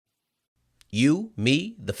You,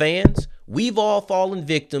 me, the fans, we've all fallen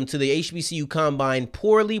victim to the HBCU Combine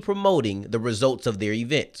poorly promoting the results of their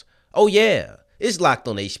events. Oh yeah, it's Locked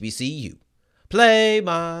on HBCU. Play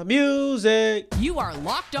my music. You are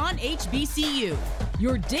Locked on HBCU,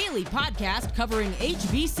 your daily podcast covering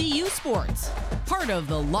HBCU sports. Part of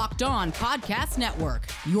the Locked On Podcast Network,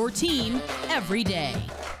 your team every day.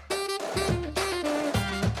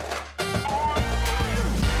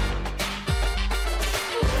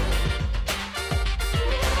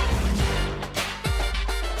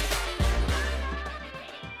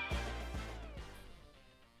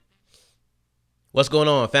 What's going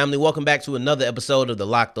on, family? Welcome back to another episode of the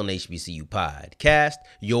Locked on HBCU podcast,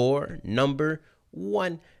 your number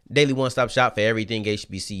one daily one-stop shop for everything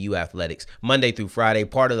HBCU athletics, Monday through Friday,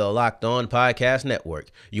 part of the Locked On Podcast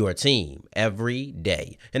Network, your team every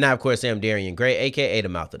day. And I, of course, am Darian Gray, a.k.a. the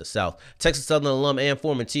Mouth of the South, Texas Southern alum and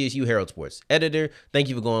former TSU Herald Sports editor. Thank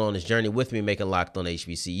you for going on this journey with me, making Locked on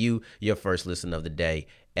HBCU your first listen of the day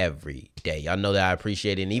every day. Y'all know that I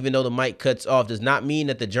appreciate it. And even though the mic cuts off does not mean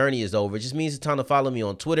that the journey is over. It just means it's time to follow me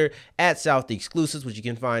on Twitter at South Exclusives, which you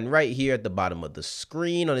can find right here at the bottom of the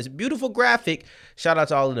screen on this beautiful graphic. Shout out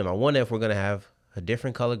to all of them. I wonder if we're going to have a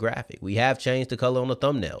different color graphic. We have changed the color on the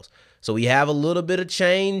thumbnails. So we have a little bit of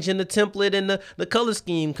change in the template and the color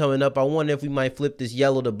scheme coming up. I wonder if we might flip this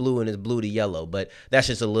yellow to blue and this blue to yellow, but that's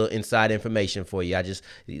just a little inside information for you.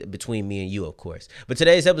 Between me and you, of course. But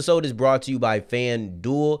today's episode is brought to you by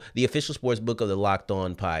FanDuel, the official sports book of the Locked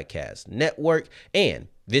On Podcast Network. And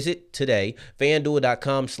visit today,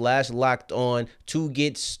 FanDuel.com/LockedOn to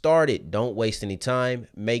get started. Don't waste any time.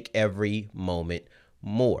 Make every moment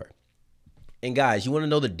more. And guys, you want to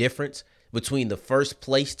know the difference between the first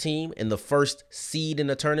place team and the first seed in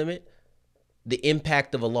the tournament? The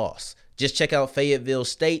impact of a loss. Just check out Fayetteville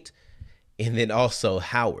State and then also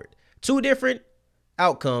Howard. Two different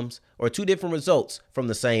outcomes or two different results from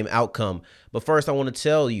the same outcome. But first, I want to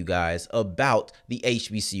tell you guys about the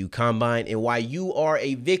HBCU Combine and why you are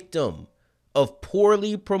a victim of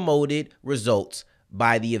poorly promoted results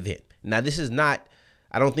by the event. Now, this is not,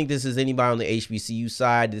 I don't think this is anybody on the HBCU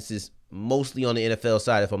side. This is mostly on the NFL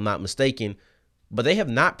side, if I'm not mistaken, but they have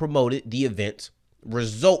not promoted the event's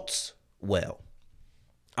results well.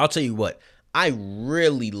 I'll tell you what, I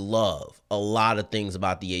really love a lot of things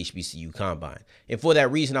about the HBCU Combine. And for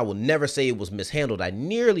that reason, I will never say it was mishandled. I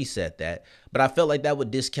nearly said that, but I felt like that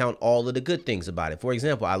would discount all of the good things about it. For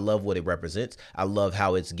example, I love what it represents. I love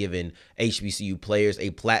how it's given HBCU players a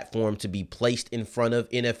platform to be placed in front of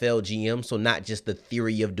NFL GMs. So not just the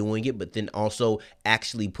theory of doing it, but then also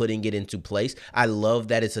actually putting it into place. I love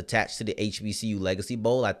that it's attached to the HBCU Legacy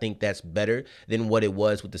Bowl. I think that's better than what it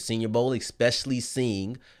was with the Senior Bowl, especially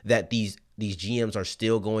seeing that these GMs are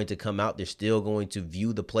still going to come out. They're still going to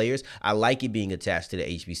view the players. I like it being attached to the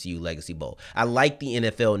HBCU Legacy Bowl. I like the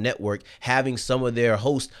NFL Network having some of their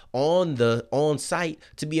hosts on site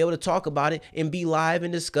to be able to talk about it and be live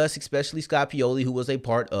and discuss, especially Scott Pioli, who was a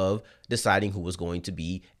part of deciding who was going to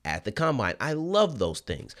be at the Combine. I love those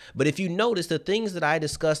things. But if you notice, the things that I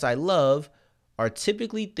discuss I love are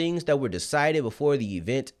typically things that were decided before the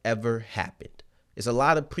event ever happened. It's a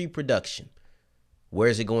lot of pre-production. Where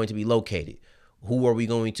is it going to be located? Who are we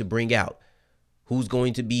going to bring out? Who's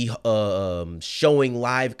going to be showing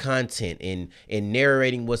live content and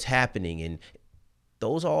narrating what's happening? And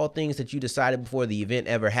those are all things that you decided before the event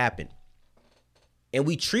ever happened. And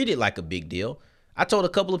we treat it like a big deal. I told a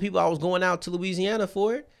couple of people I was going out to Louisiana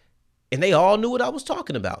for it, and they all knew what I was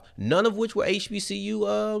talking about, none of which were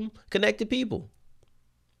HBCU connected people.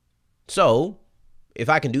 So if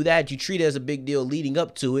I can do that, you treat it as a big deal leading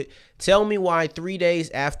up to it. Tell me why 3 days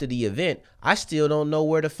after the event, I still don't know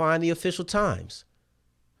where to find the official times.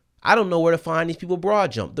 I don't know where to find these people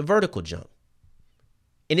broad jump, the vertical jump.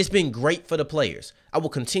 And it's been great for the players. I will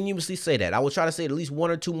continuously say that. I will try to say it at least one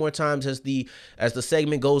or two more times as the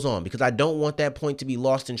segment goes on, because I don't want that point to be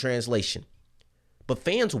lost in translation. But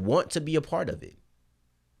fans want to be a part of it.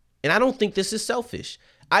 And I don't think this is selfish.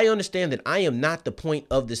 I understand that I am not the point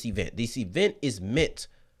of this event. This event is meant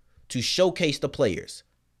to showcase the players,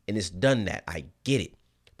 and it's done that. I get it.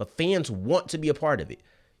 But fans want to be a part of it.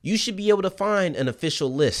 You should be able to find an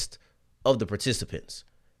official list of the participants.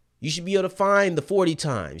 You should be able to find the 40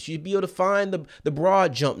 times. You should be able to find the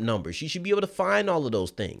broad jump numbers. You should be able to find all of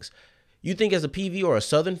those things. You think as a PV or a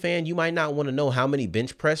Southern fan, you might not want to know how many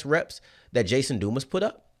bench press reps that Jason Dumas put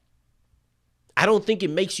up? I don't think it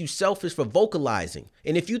makes you selfish for vocalizing.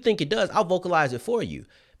 And if you think it does, I'll vocalize it for you,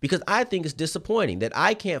 because I think it's disappointing that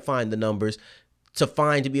I can't find the numbers to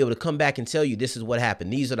be able to come back and tell you this is what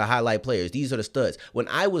happened. These are the highlight players. These are the studs. When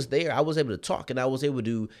I was there, I was able to talk, and I was able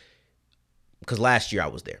to, because last year I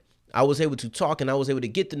was there. I was able to talk and I was able to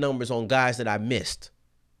get the numbers on guys that I missed.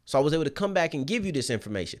 So I was able to come back and give you this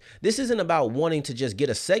information. This isn't about wanting to just get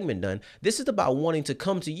a segment done. This is about wanting to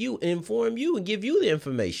come to you and inform you and give you the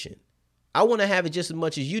information. I want to have it just as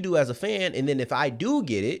much as you do as a fan. And then if I do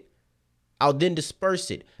get it, I'll then disperse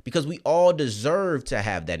it because we all deserve to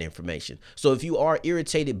have that information. So if you are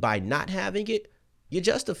irritated by not having it, you're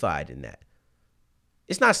justified in that.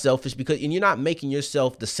 It's not selfish because and you're not making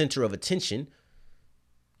yourself the center of attention.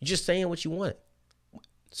 You're just saying what you want.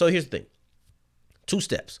 So here's the thing. 2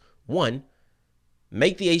 steps. 1,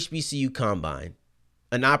 make the HBCU Combine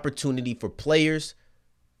an opportunity for players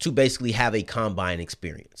to basically have a combine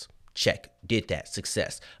experience. Check. Did that.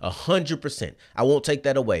 Success. 100%. I won't take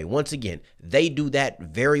that away. Once again, they do that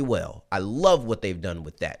very well. I love what they've done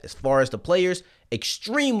with that. As far as the players,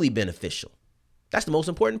 extremely beneficial. That's the most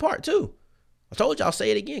important part too. I told you I'll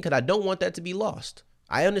say it again because I don't want that to be lost.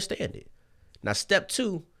 I understand it. Now, step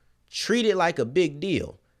 2, treat it like a big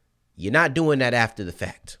deal. You're not doing that after the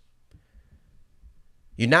fact.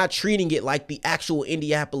 You're not treating it like the actual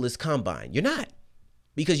Indianapolis Combine. You're not.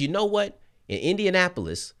 Because you know what? In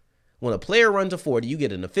Indianapolis, when a player runs a 40, you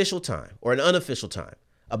get an official time or an unofficial time.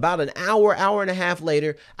 About an hour, hour and a half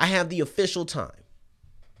later, I have the official time.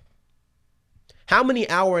 How many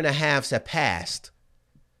hour and a halves have passed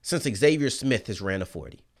since Xavier Smith has ran a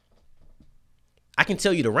 40? I can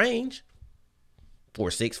tell you the range.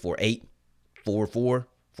 4.6, 4.8, 4.4,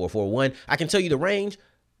 4.41. I can tell you the range,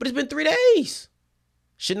 but it's been 3 days.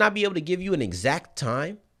 Shouldn't I be able to give you an exact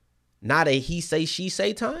time? Not a he say, she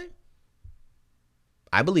say time?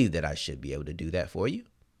 I believe that I should be able to do that for you.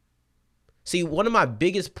 See, one of my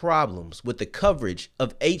biggest problems with the coverage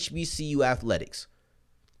of HBCU athletics,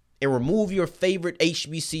 and remove your favorite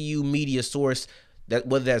HBCU media source, that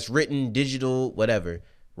whether that's written, digital, whatever,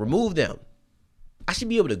 remove them. I should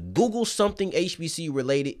be able to Google something HBCU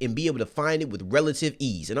related and be able to find it with relative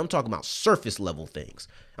ease. And I'm talking about surface level things.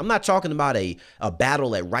 I'm not talking about a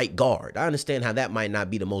battle at right guard. I understand how that might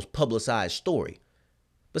not be the most publicized story.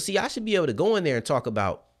 But see, I should be able to go in there and talk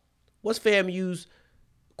about what's FAMU's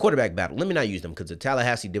quarterback battle. Let me not use them because the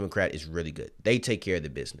Tallahassee Democrat is really good. They take care of the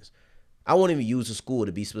business. I won't even use the school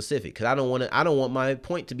to be specific because I don't want my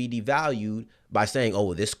point to be devalued by saying, oh,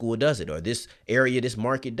 well, this school does it or this area, this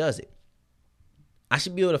market does it. I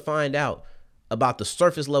should be able to find out about the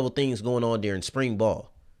surface level things going on during spring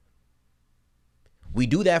ball. We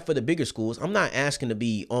do that for the bigger schools. I'm not asking to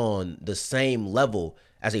be on the same level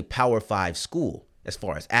as a Power 5 school as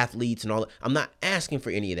far as athletes and all that. I'm not asking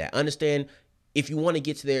for any of that. Understand, if you want to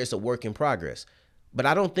get to there, it's a work in progress. But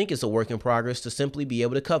I don't think it's a work in progress to simply be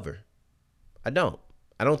able to cover. I don't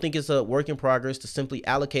think it's a work in progress to simply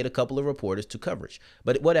allocate a couple of reporters to coverage.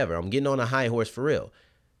 But whatever, I'm getting on a high horse for real.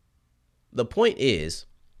 The point is,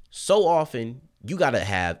 so often you got to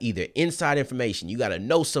have either inside information, you got to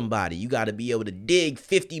know somebody, you got to be able to dig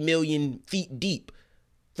 50 million feet deep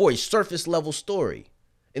for a surface level story.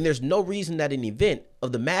 And there's no reason that an event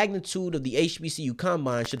of the magnitude of the HBCU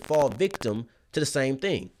Combine should fall victim to the same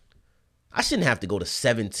thing. I shouldn't have to go to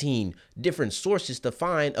 17 different sources to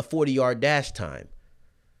find a 40-yard dash time.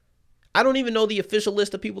 I don't even know the official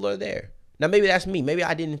list of people that are there. Now, maybe that's me. Maybe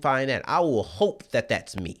I didn't find that. I will hope that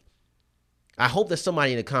that's me. I hope that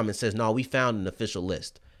somebody in the comments says, no, we found an official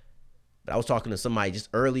list. But I was talking to somebody just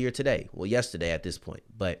earlier today. Well, yesterday at this point.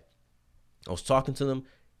 But I was talking to them,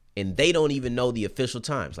 and they don't even know the official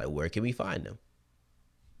times. Like, where can we find them?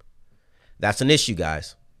 That's an issue,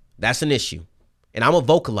 guys. That's an issue. And I'm going to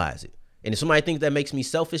vocalize it. And if somebody thinks that makes me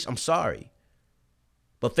selfish, I'm sorry.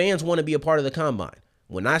 But fans want to be a part of the Combine.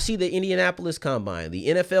 When I see the Indianapolis Combine, the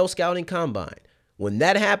NFL Scouting Combine, when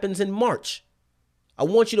that happens in March, I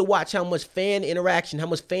want you to watch how much fan interaction, how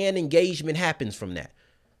much fan engagement happens from that.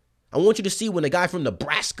 I want you to see when a guy from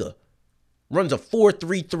Nebraska runs a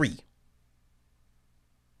 4.33.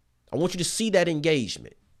 I want you to see that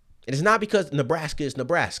engagement. And it's not because Nebraska is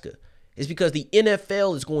Nebraska. It's because the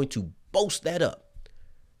NFL is going to boast that up.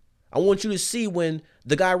 I want you to see when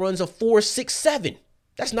the guy runs a 4.67.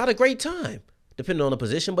 That's not a great time, depending on the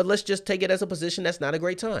position, but let's just take it as a position that's not a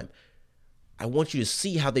great time. I want you to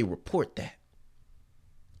see how they report that.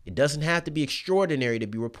 It doesn't have to be extraordinary to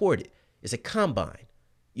be reported. It's a combine.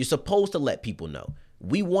 You're supposed to let people know.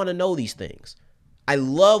 We want to know these things. I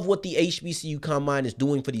love what the HBCU Combine is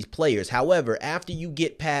doing for these players. However, after you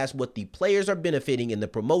get past what the players are benefiting in the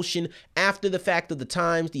promotion, after the fact of the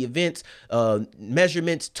times, the events,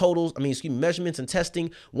 measurements, measurements and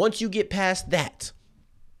testing, once you get past that,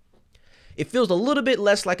 it feels a little bit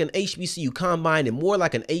less like an HBCU Combine and more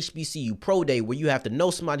like an HBCU Pro Day where you have to know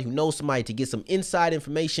somebody who knows somebody to get some inside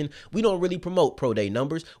information. We don't really promote Pro Day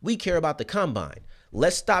numbers. We care about the Combine.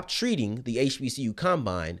 Let's stop treating the HBCU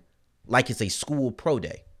Combine like it's a school pro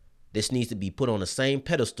day. This needs to be put on the same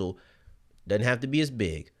pedestal. Doesn't have to be as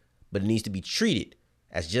big, but it needs to be treated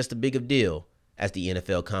as just as big of a deal as the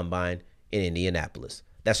NFL Combine in Indianapolis.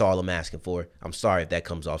 That's all I'm asking for. I'm sorry if that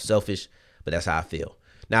comes off selfish, but that's how I feel.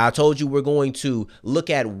 Now, I told you we're going to look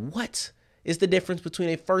at what is the difference between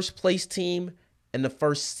a first place team and the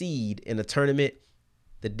first seed in a tournament.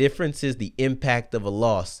 The difference is the impact of a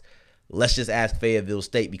loss. Let's just ask Fayetteville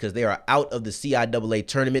State because they are out of the CIAA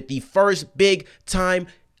tournament. The first big time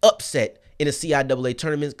upset in a CIAA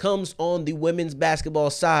tournament comes on the women's basketball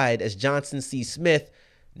side as Johnson C. Smith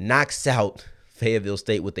knocks out Fayetteville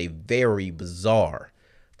State with a very bizarre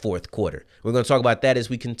fourth quarter. We're going to talk about that as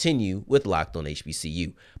we continue with Locked On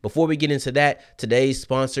HBCU. Before we get into that, today's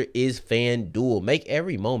sponsor is FanDuel. Make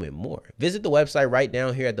every moment more. Visit the website right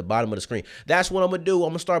down here at the bottom of the screen. That's what I'm going to do. I'm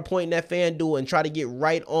going to start pointing at FanDuel and try to get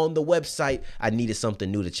right on the website. I needed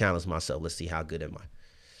something new to challenge myself. Let's see how good am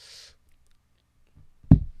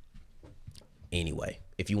I. Anyway,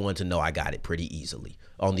 if you want to know, I got it pretty easily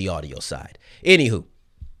on the audio side. Anywho,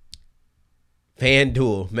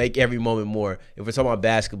 FanDuel, make every moment more. If we're talking about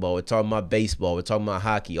basketball, we're talking about baseball, we're talking about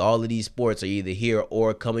hockey, all of these sports are either here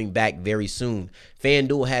or coming back very soon.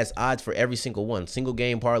 FanDuel has odds for every single one, single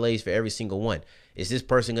game parlays for every single one. Is this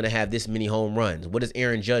person going to have this many home runs? What is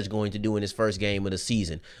Aaron Judge going to do in his first game of the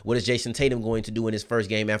season? What is Jason Tatum going to do in his first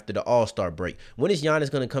game after the All-Star break? When is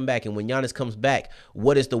Giannis going to come back? And when Giannis comes back,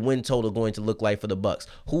 what is the win total going to look like for the Bucks?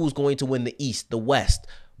 Who's going to win the East, the West?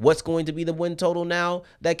 What's going to be the win total now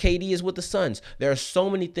that KD is with the Suns? There are so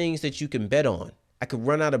many things that you can bet on. I could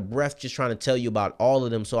run out of breath just trying to tell you about all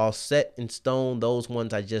of them, so I'll set in stone those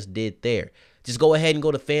ones I just did there. Just go ahead and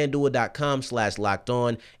go to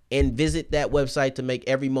fanduel.com/lockedon and visit that website to make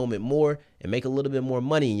every moment more and make a little bit more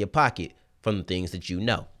money in your pocket from the things that you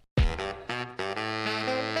know.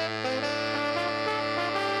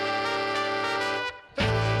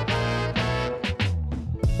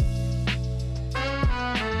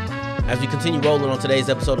 As we continue rolling on today's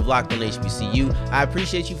episode of Locked On HBCU, I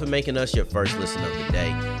appreciate you for making us your first listen of the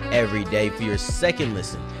day. Every day for your second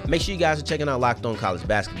listen, make sure you guys are checking out Locked On College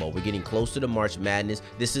Basketball. We're getting closer to March Madness.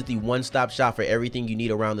 This is the one-stop shop for everything you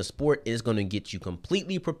need around the sport. It's going to get you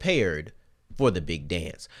completely prepared for the big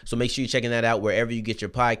dance. So make sure you're checking that out wherever you get your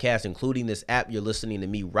podcast, including this app you're listening to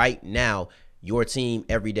me right now. Your team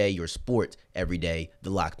every day, your sport every day, the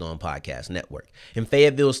Locked On Podcast Network. In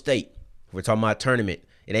Fayetteville State, we're talking about tournament.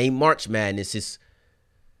 It ain't March Madness. It's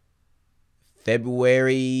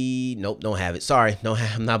February. Nope, don't have it. Sorry. No,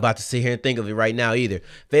 I'm not about to sit here and think of it right now either.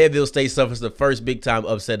 Fayetteville State suffers the first big-time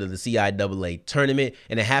upset of the CIAA tournament,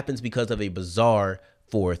 and it happens because of a bizarre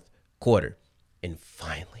fourth quarter. And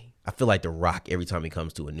finally, I feel like The Rock every time he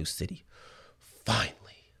comes to a new city. Finally,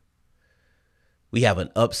 we have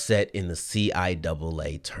an upset in the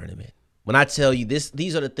CIAA tournament. When I tell you this,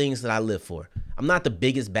 these are the things that I live for. I'm not the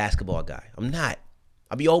biggest basketball guy. I'm not.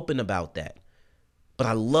 I'll be open about that. But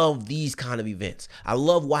I love these kind of events. I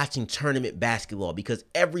love watching tournament basketball because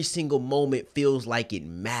every single moment feels like it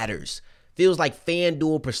matters. Feels like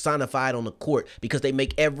FanDuel personified on the court because they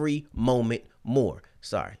make every moment more.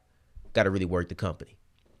 Sorry, got to really work the company.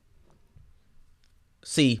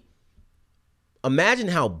 See, imagine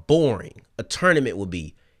how boring a tournament would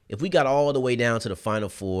be if we got all the way down to the Final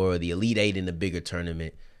Four, the Elite Eight in the bigger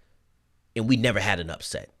tournament, and we never had an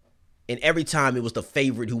upset. And every time it was the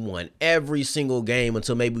favorite who won every single game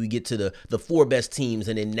until maybe we get to the four best teams.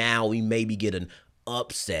 And then now we maybe get an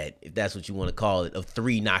upset, if that's what you want to call it, of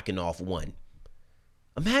three knocking off one.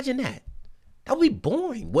 Imagine that. That would be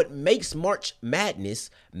boring. What makes March Madness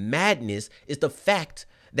is the fact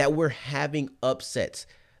that we're having upsets.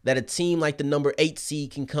 That a team like the number 8 seed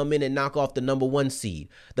can come in and knock off the number 1 seed.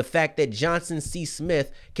 The fact that Johnson C.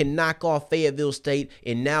 Smith can knock off Fayetteville State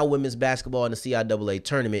and now women's basketball in the CIAA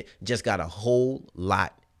tournament just got a whole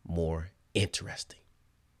lot more interesting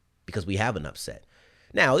because we have an upset.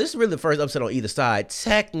 Now, this is really the first upset on either side.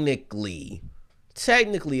 Technically,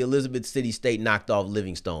 Elizabeth City State knocked off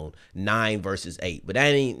Livingstone 9-8, but that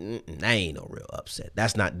ain't no real upset.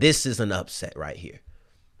 This is an upset right here.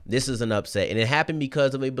 This is an upset, and it happened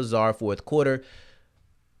because of a bizarre fourth quarter.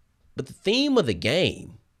 But the theme of the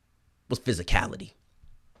game was physicality.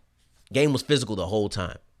 Game was physical the whole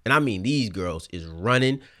time. And I mean, these girls is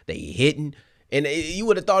running, they hitting. And you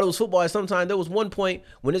would have thought it was football at some time. There was one point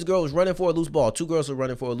when this girl was running for a loose ball. Two girls were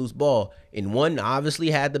running for a loose ball. And one obviously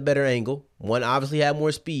had the better angle. One obviously had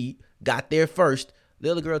more speed, got there first. The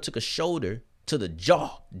other girl took a shoulder to the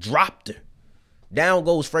jaw, dropped her. Down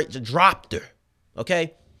goes Freight, dropped her.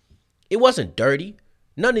 Okay? It wasn't dirty.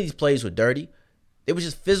 None of these plays were dirty. It was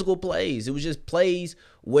just physical plays. It was just plays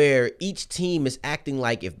where each team is acting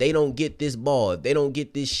like if they don't get this ball, if they don't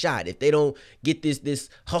get this shot, if they don't get this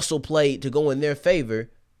hustle play to go in their favor,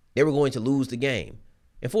 they were going to lose the game.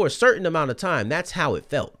 And for a certain amount of time, that's how it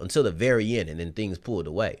felt until the very end, and then things pulled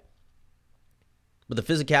away. But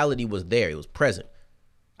the physicality was there. It was present.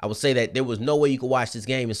 I would say that there was no way you could watch this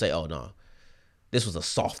game and say, oh, no, this was a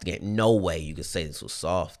soft game. No way you could say this was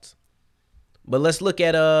soft. But let's look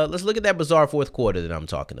at that bizarre fourth quarter that I'm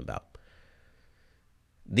talking about.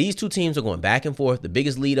 These two teams are going back and forth. The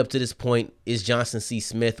biggest lead up to this point is Johnson C.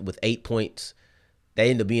 Smith with 8 points. That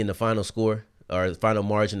ended up being the final score or the final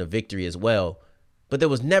margin of victory as well. But there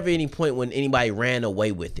was never any point when anybody ran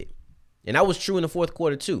away with it. And that was true in the fourth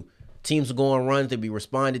quarter too. Teams would go on runs. They'd be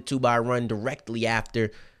responded to by a run directly after.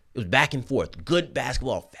 It was back and forth. Good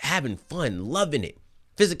basketball, having fun, loving it.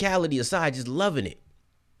 Physicality aside, just loving it.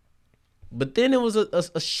 But then it was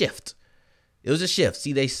a shift. It was a shift.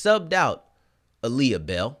 See, they subbed out Aaliyah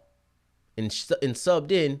Bell and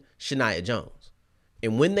subbed in Shania Jones.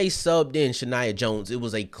 And when they subbed in Shania Jones, it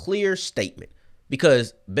was a clear statement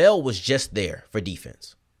because Bell was just there for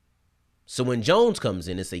defense. So when Jones comes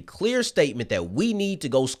in, it's a clear statement that we need to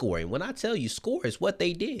go score. And when I tell you score is what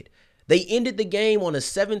they did. They ended the game on a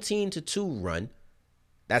 17-2 run.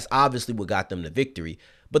 That's obviously what got them the victory.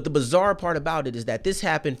 But the bizarre part about it is that this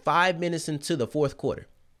happened 5 minutes into the fourth quarter.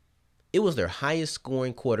 It was their highest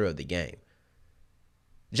scoring quarter of the game.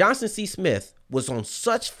 Johnson C. Smith was on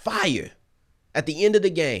such fire at the end of the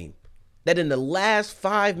game that in the last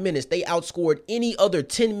 5 minutes, they outscored any other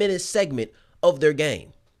 10-minute segment of their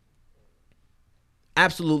game.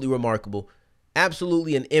 Absolutely remarkable.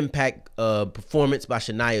 Absolutely an impact performance by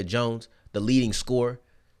Shania Jones, the leading scorer.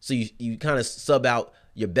 So you kind of sub out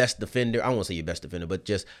your best defender. I won't say your best defender, but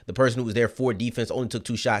just the person who was there for defense, only took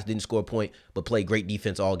 2 shots, didn't score a point, but played great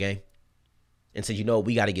defense all game. And said,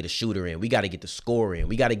 we got to get a shooter in. We got to get the scorer in.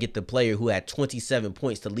 We got to get the player who had 27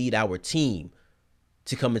 points to lead our team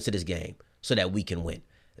to come into this game so that we can win.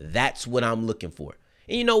 That's what I'm looking for.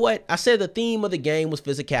 And you know what? I said the theme of the game was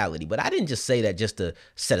physicality, but I didn't just say that just to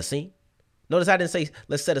set a scene. Notice I didn't say,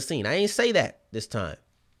 let's set a scene. I ain't say that this time.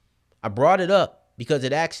 I brought it up because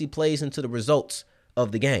it actually plays into the results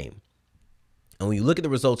of the game. And when you look at the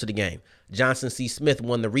results of the game, Johnson C. Smith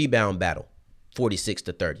won the rebound battle,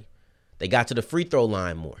 46-30. They got to the free throw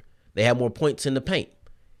line more. They had more points in the paint.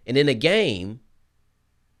 And in the game,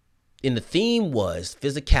 the theme was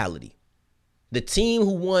physicality. The team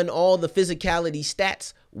who won all the physicality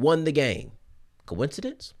stats won the game.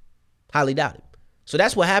 Coincidence? Highly doubt it. So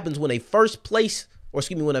that's what happens when a first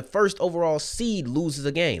overall seed loses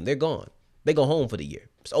a game. They're gone. They go home for the year.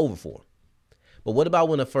 It's over for them. But what about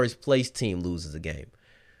when a first place team loses a game?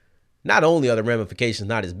 Not only are the ramifications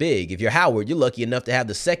not as big, if you're Howard, you're lucky enough to have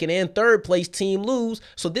the second and third place team lose.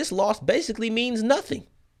 So this loss basically means nothing.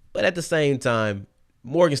 But at the same time,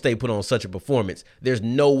 Morgan State put on such a performance. There's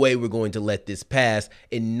no way we're going to let this pass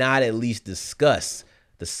and not at least discuss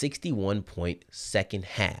the 61-point second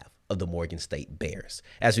half of the Morgan State Bears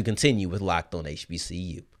as we continue with Locked On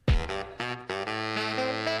HBCU.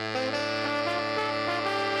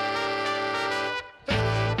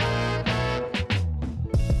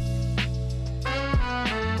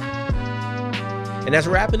 And that's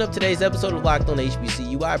wrapping up today's episode of Locked On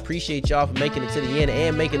HBCU. I appreciate y'all for making it to the end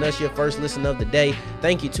and making us your first listen of the day.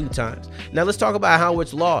 Thank you 2 times. Now let's talk about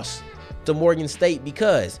Howard's loss to Morgan State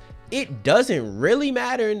because it doesn't really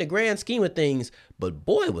matter in the grand scheme of things, but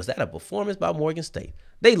boy, was that a performance by Morgan State.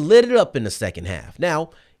 They lit it up in the second half.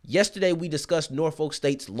 Now, yesterday we discussed Norfolk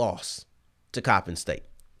State's loss to Coppin State.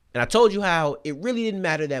 And I told you how it really didn't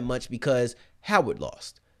matter that much because Howard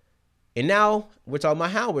lost. And now we're talking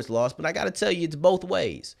about Howard's loss, but I got to tell you, it's both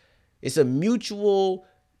ways. It's a mutual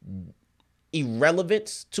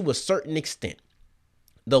irrelevance to a certain extent.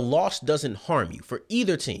 The loss doesn't harm you for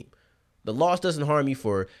either team. The loss doesn't harm you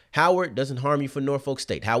for Howard, doesn't harm you for Norfolk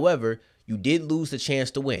State. However, you did lose the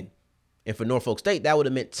chance to win. And for Norfolk State, that would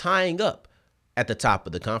have meant tying up at the top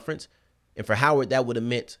of the conference. And for Howard, that would have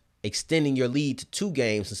meant extending your lead to 2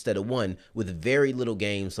 games instead of 1 with very little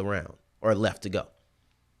games around or left to go.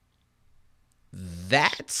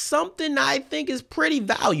 That's something I think is pretty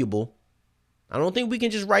valuable. I don't think we can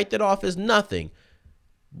just write that off as nothing,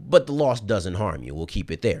 but the loss doesn't harm you. We'll keep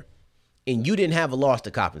it there. And you didn't have a loss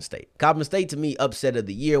to Coppin State. Coppin State, to me, upset of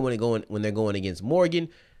the year when they're going against Morgan,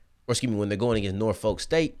 when they're going against Norfolk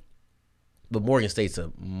State. But Morgan State's a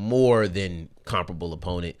more than comparable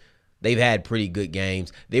opponent. They've had pretty good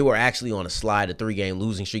games. They were actually on a 3-game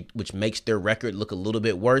losing streak, which makes their record look a little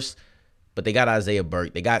bit worse. But they got Isaiah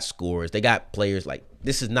Burke. They got scorers. They got players.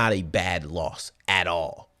 This is not a bad loss at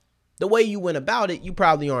all. The way you went about it, you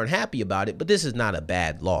probably aren't happy about it, but this is not a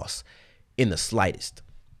bad loss in the slightest.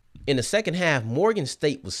 In the second half, Morgan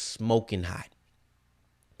State was smoking hot.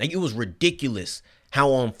 Like, it was ridiculous how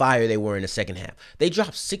on fire they were in the second half. They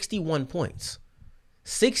dropped 61 points.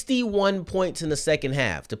 61 points in the second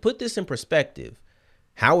half. To put this in perspective,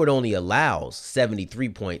 Howard only allows 73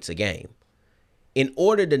 points a game. In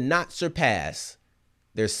order to not surpass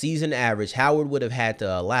their season average, Howard would have had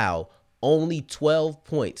to allow only 12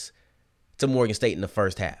 points to Morgan State in the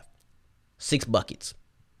first half. 6 buckets.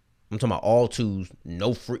 I'm talking about all twos,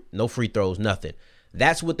 no free throws, nothing.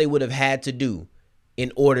 That's what they would have had to do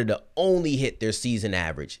in order to only hit their season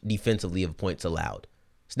average defensively of points allowed.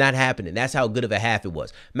 It's not happening. That's how good of a half it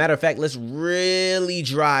was. Matter of fact, let's really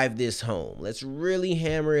drive this home. Let's really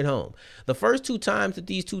hammer it home. The first 2 times that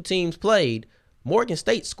these two teams played, Morgan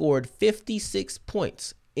State scored 56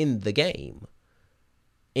 points in the game.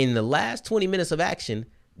 In the last 20 minutes of action,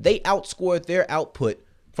 they outscored their output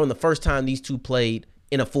from the first time these two played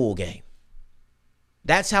in a full game.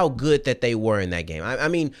 That's how good that they were in that game. I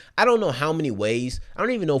mean, I don't know how many ways. I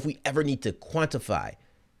don't even know if we ever need to quantify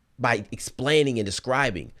by explaining and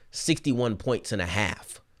describing 61 points and a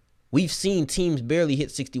half. We've seen teams barely hit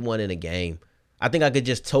 61 in a game. I think I could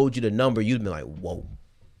just told you the number. You'd be like, whoa.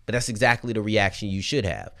 But that's exactly the reaction you should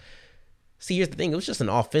have. See, here's the thing. It was just an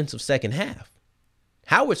offensive second half.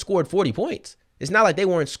 Howard scored 40 points. It's not like they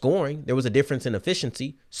weren't scoring. There was a difference in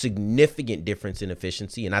efficiency, significant difference in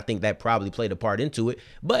efficiency, and I think that probably played a part into it.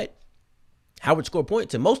 But Howard scored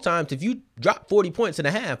points, and most times if you drop 40 points and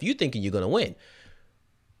a half, you're thinking you're going to win.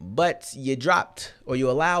 But you dropped, or you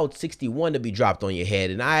allowed 61 to be dropped on your head,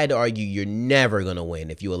 and I'd argue you're never going to win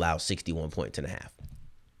if you allow 61 points and a half.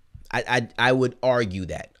 I would argue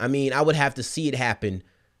that. I mean, I would have to see it happen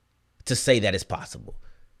to say that it's possible.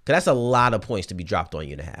 Because that's a lot of points to be dropped on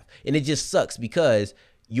you in a half. And it just sucks because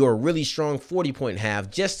your really strong 40-point half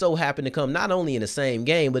just so happened to come not only in the same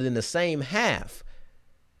game, but in the same half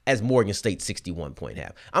as Morgan State's 61-point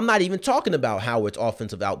half. I'm not even talking about Howard's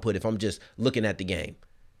offensive output if I'm just looking at the game.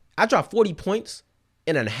 I dropped 40 points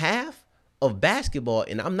in a half of basketball,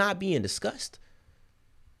 and I'm not being discussed.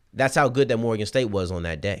 That's how good that Morgan State was on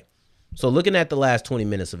that day. So looking at the last 20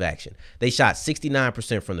 minutes of action, they shot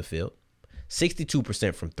 69% from the field,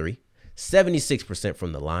 62% from 3, 76%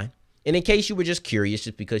 from the line. And in case you were just curious,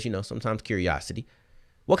 just because, sometimes curiosity,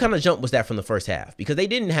 what kind of jump was that from the first half? Because they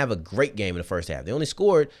didn't have a great game in the first half. They only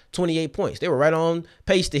scored 28 points. They were right on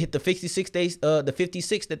pace to hit the 56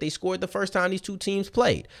 that they scored the first time these two teams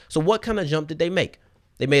played. So what kind of jump did they make?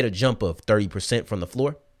 They made a jump of 30% from the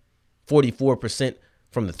floor, 44%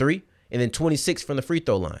 from the 3, and then 26 from the free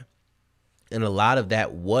throw line. And a lot of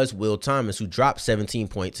that was Will Thomas, who dropped 17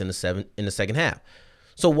 points in the second half.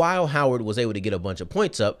 So while Howard was able to get a bunch of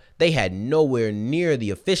points up, they had nowhere near the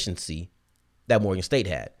efficiency that Morgan State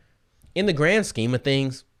had. In the grand scheme of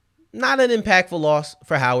things, not an impactful loss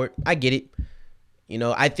for Howard. I get it.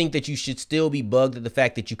 I think that you should still be bugged at the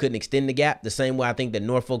fact that you couldn't extend the gap. The same way I think that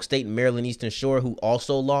Norfolk State and Maryland Eastern Shore, who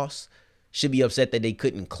also lost, should be upset that they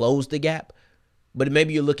couldn't close the gap. But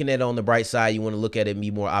maybe you're looking at it on the bright side. You want to look at it and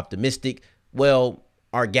be more optimistic. Well,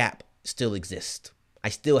 our gap still exists. I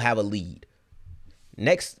still have a lead.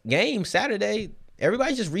 Next game, Saturday,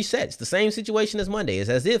 everybody just resets. The same situation as Monday. It's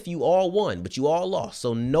as if you all won, but you all lost.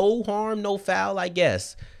 So no harm, no foul, I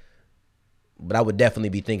guess. But I would definitely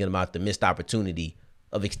be thinking about the missed opportunity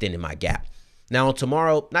of extending my gap. Now,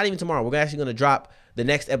 tomorrow, not even tomorrow, we're actually going to drop the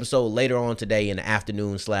next episode later on today in the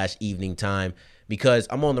afternoon/evening time, because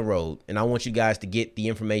I'm on the road and I want you guys to get the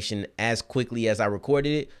information as quickly as I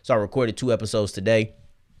recorded it. So I recorded 2 episodes today,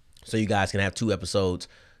 so you guys can have 2 episodes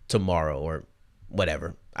tomorrow or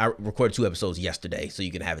whatever. I recorded 2 episodes yesterday, so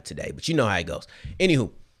you can have it today, but you know how it goes.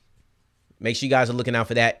 Anywho, make sure you guys are looking out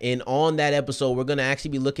for that. And on that episode, we're going to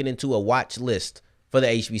actually be looking into a watch list for the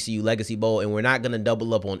HBCU Legacy Bowl, and we're not going to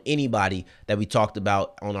double up on anybody that we talked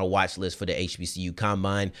about on our watch list for the HBCU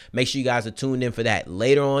Combine. Make sure you guys are tuned in for that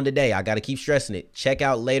later on today. I got to keep stressing it. Check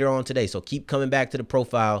out later on today. So keep coming back to the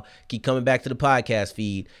profile, keep coming back to the podcast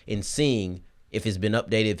feed and seeing if it's been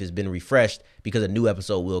updated, if it's been refreshed, because a new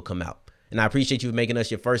episode will come out. And I appreciate you for making us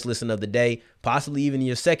your first listen of the day, possibly even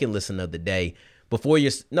your second listen of the day. Make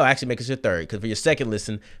us your third, because for your second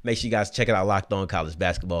listen, make sure you guys check out Locked On College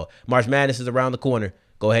Basketball. March Madness is around the corner.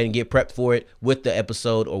 Go ahead and get prepped for it with the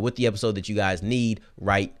episode that you guys need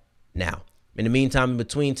right now. In the meantime, in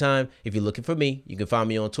between time, if you're looking for me, you can find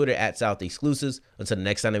me on Twitter at South Exclusives. Until the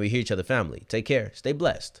next time that we hear each other, family, take care, stay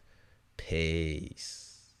blessed. Peace.